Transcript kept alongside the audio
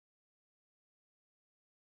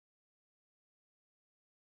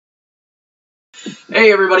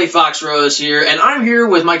Hey everybody, Fox Rose here, and I'm here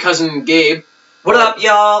with my cousin Gabe. What up,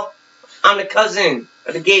 y'all? I'm the cousin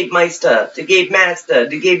of the Gabe Meister, the Gabe Master,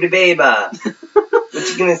 the Gabe the Baba. What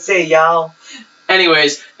you gonna say, y'all?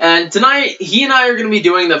 Anyways, and tonight he and I are going to be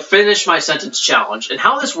doing the Finish My Sentence Challenge. And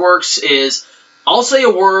how this works is I'll say a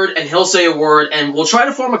word and he'll say a word, and we'll try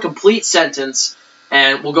to form a complete sentence,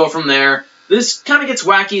 and we'll go from there. This kind of gets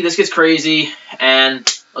wacky, this gets crazy, and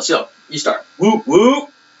let's go. You start. Whoop whoop.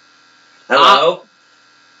 Hello.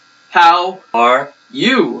 How Are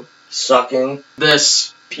you sucking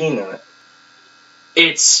this peanut?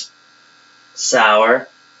 It's Sour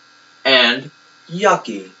and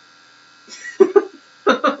yucky.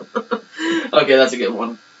 okay, that's a good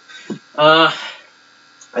one. I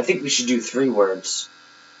think we should do 3 words.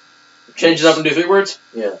 Change it up and do 3 words?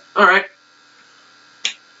 Yeah. Alright.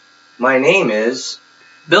 My name is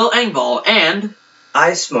Bill Engvall, and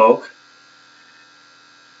I smoke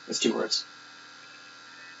it's 2 words.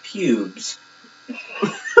 pubes.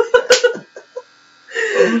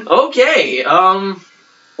 Okay,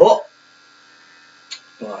 Oh.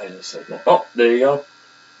 Oh, I just said that. Oh, there you go.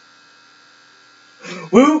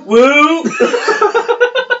 Woo woo.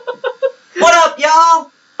 What up,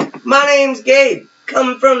 y'all? My name's Gabe.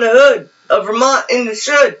 Coming from the hood of Vermont in the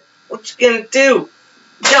should. What you gonna do?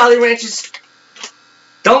 Jolly Ranchers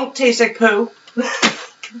don't taste like poo.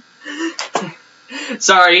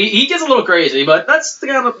 Sorry, he gets a little crazy, but that's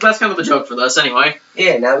kind of the joke for this anyway.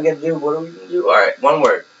 Yeah, now we gotta do, what are we gonna do? Alright, 1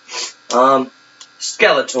 word.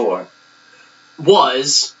 Skeletor.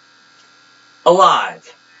 Was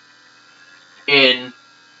Alive. in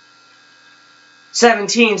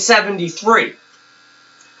 1773.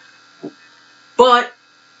 but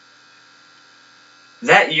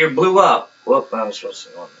That year blew up. Whoop, I was supposed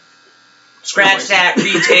to go on there. Scratch that,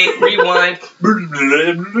 retake, rewind.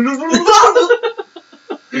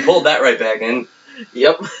 We pulled that right back in.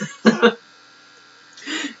 yep.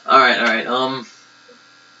 Alright,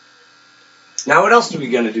 Now what else are we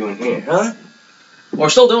gonna do in here, huh? we're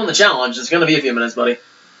still doing the challenge. It's gonna be a few minutes, buddy.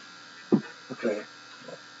 Okay.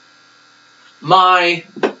 My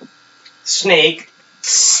Snake.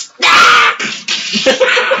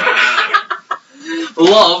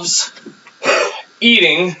 loves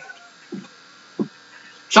Eating.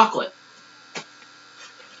 chocolate.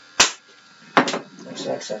 There's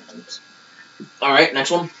that sentence. Alright,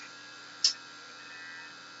 next one.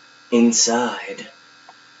 Inside.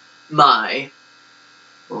 My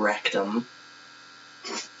Rectum.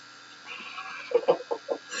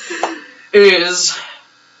 is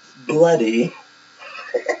Bloody.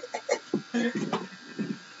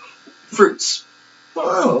 fruits.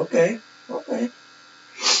 Oh, okay. Okay.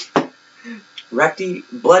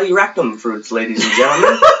 Bloody rectum fruits, ladies and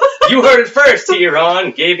gentlemen. You heard it first here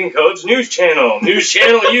on Gabe and Code's news channel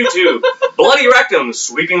YouTube. Bloody rectum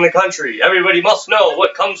sweeping the country. Everybody must know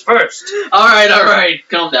what comes first. Alright,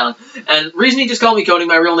 calm down. And reason he just called me Cody,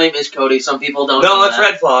 my real name is Cody. Some people don't know No, it's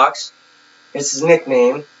that. Red Fox. It's his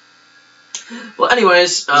nickname. Well,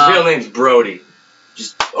 anyways, His real name's Brody.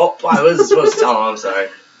 I wasn't supposed to tell him, I'm sorry.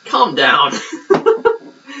 calm down.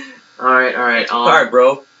 Alright. Alright,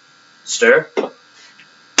 bro. Stir.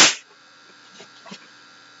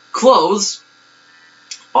 Clothes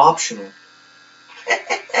Optional.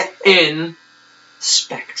 in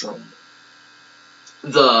Spectrum.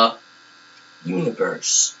 the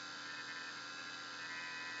Universe.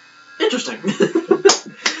 interesting.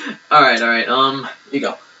 Alright, you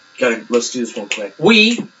go. Let's do this one quick.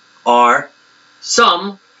 We Are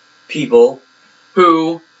some people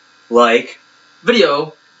who like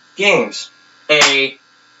video games? a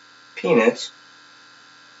Peanuts.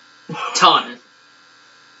 ton.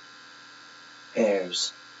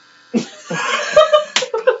 Hairs.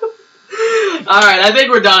 Alright, I think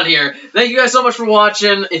we're done here. Thank you guys so much for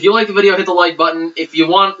watching. If you like the video, hit the like button. If you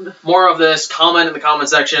want more of this, comment in the comment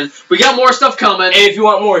section. We got more stuff coming. And if you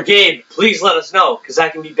want more Gabe, please let us know, because I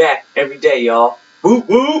can be back every day, y'all. Whoop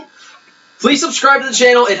whoop. Please subscribe to the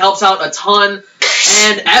channel. It helps out a ton.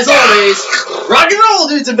 And as always, rock and roll,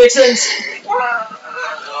 dudes and vixens.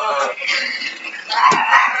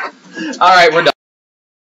 Alright, we're done.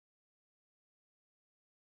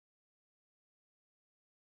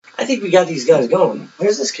 I think we got these guys going.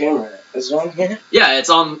 Where's this camera at? Is it on here? Yeah, it's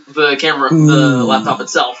on the camera, the laptop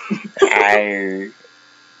itself.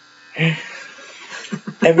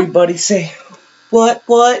 Everybody say, what?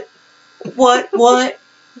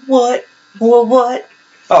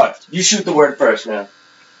 Alright, you shoot the word first, man.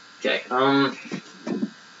 Okay,